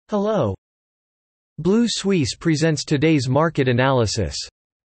Hello. Blue Suisse presents today's market analysis.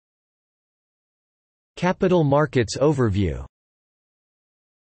 Capital Markets Overview.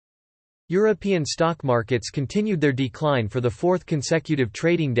 European stock markets continued their decline for the fourth consecutive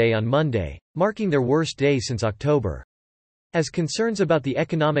trading day on Monday, marking their worst day since October. As concerns about the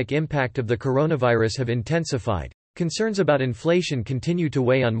economic impact of the coronavirus have intensified, concerns about inflation continue to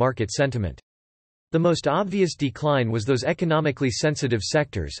weigh on market sentiment. The most obvious decline was those economically sensitive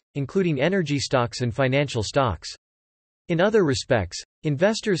sectors, including energy stocks and financial stocks. In other respects,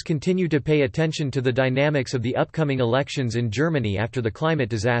 investors continue to pay attention to the dynamics of the upcoming elections in Germany after the climate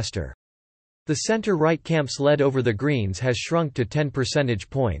disaster. The center-right camp's lead over the Greens has shrunk to 10 percentage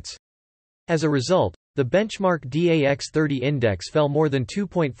points. As a result, the benchmark DAX 30 index fell more than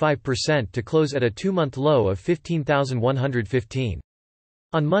 2.5% to close at a two-month low of 15,115.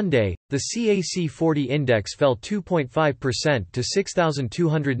 On Monday, the CAC 40 index fell 2.5% to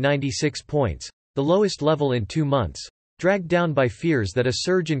 6,296 points, the lowest level in 2 months, dragged down by fears that a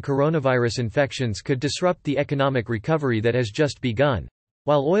surge in coronavirus infections could disrupt the economic recovery that has just begun,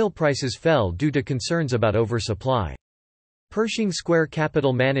 while oil prices fell due to concerns about oversupply. Pershing Square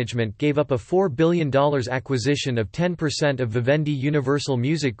Capital Management gave up a $4 billion acquisition of 10% of Vivendi Universal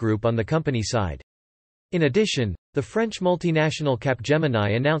Music Group on the company side. In addition, the French multinational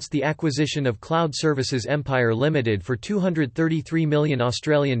Capgemini announced the acquisition of cloud services Empire Limited for $233 million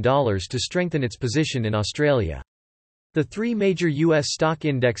Australian to strengthen its position in Australia. The three major U.S. stock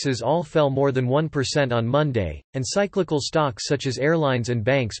indexes all fell more than 1% on Monday, and cyclical stocks such as airlines and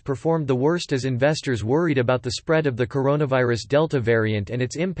banks performed the worst as investors worried about the spread of the coronavirus Delta variant and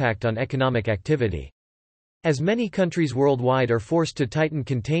its impact on economic activity. As many countries worldwide are forced to tighten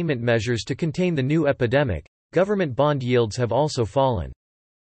containment measures to contain the new epidemic, government bond yields have also fallen.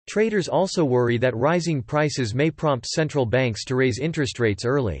 Traders also worry that rising prices may prompt central banks to raise interest rates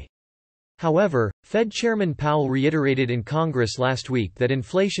early. However, Fed Chairman Powell reiterated in Congress last week that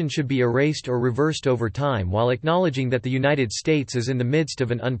inflation should be erased or reversed over time while acknowledging that the United States is in the midst of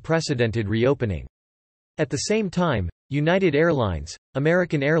an unprecedented reopening. At the same time, United Airlines,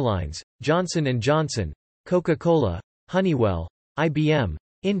 American Airlines, Johnson & Johnson, Coca-Cola, Honeywell, IBM,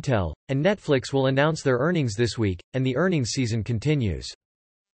 Intel, and Netflix will announce their earnings this week, and the earnings season continues.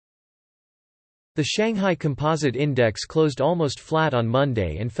 The Shanghai Composite Index closed almost flat on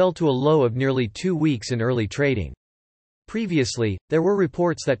Monday and fell to a low of nearly 2 weeks in early trading. Previously, there were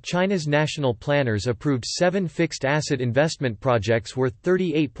reports that China's national planners approved 7 fixed-asset investment projects worth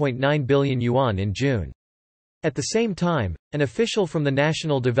 38.9 billion yuan in June. At the same time, an official from the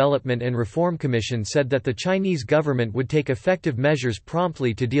National Development and Reform Commission said that the Chinese government would take effective measures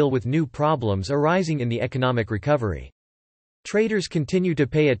promptly to deal with new problems arising in the economic recovery. Traders continue to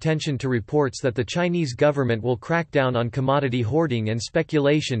pay attention to reports that the Chinese government will crack down on commodity hoarding and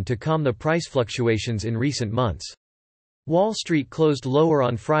speculation to calm the price fluctuations in recent months. Wall Street closed lower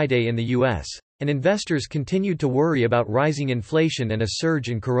on Friday in the U.S., and investors continued to worry about rising inflation and a surge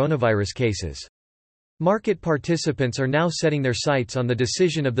in coronavirus cases. Market participants are now setting their sights on the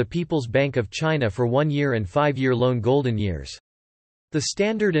decision of the People's Bank of China for 1-year and 5-year loan golden years. The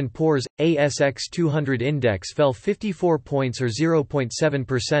Standard & Poor's, ASX 200 index fell 54 points or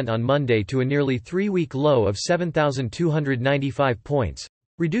 0.7% on Monday to a nearly 3-week low of 7,295 points,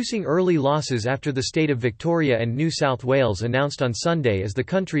 reducing early losses after the state of Victoria and New South Wales announced on Sunday as the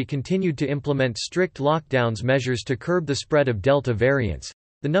country continued to implement strict lockdowns measures to curb the spread of Delta variants.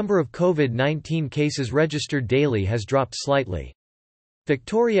 The number of COVID-19 cases registered daily has dropped slightly.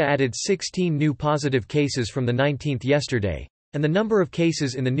 Victoria added 16 new positive cases from the 19th yesterday, and the number of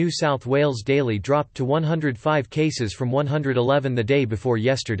cases in the New South Wales daily dropped to 105 cases from 111 the day before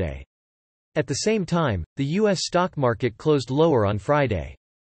yesterday. At the same time, the U.S. stock market closed lower on Friday.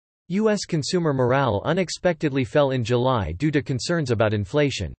 U.S. consumer morale unexpectedly fell in July due to concerns about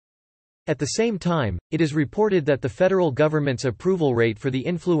inflation. At the same time, it is reported that the federal government's approval rate for the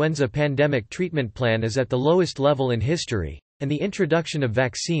influenza pandemic treatment plan is at the lowest level in history, and the introduction of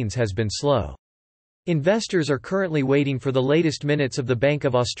vaccines has been slow. Investors are currently waiting for the latest minutes of the Bank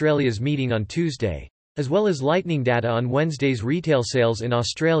of Australia's meeting on Tuesday, as well as lightning data on Wednesday's retail sales in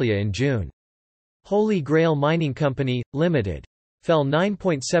Australia in June. Holy Grail Mining Company, Limited, fell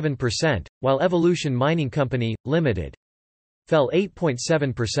 9.7%, while Evolution Mining Company, Limited, fell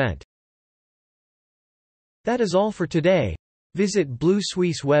 8.7%. That is all for today. Visit Blue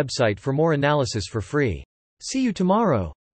Suisse website for more analysis for free. See you tomorrow.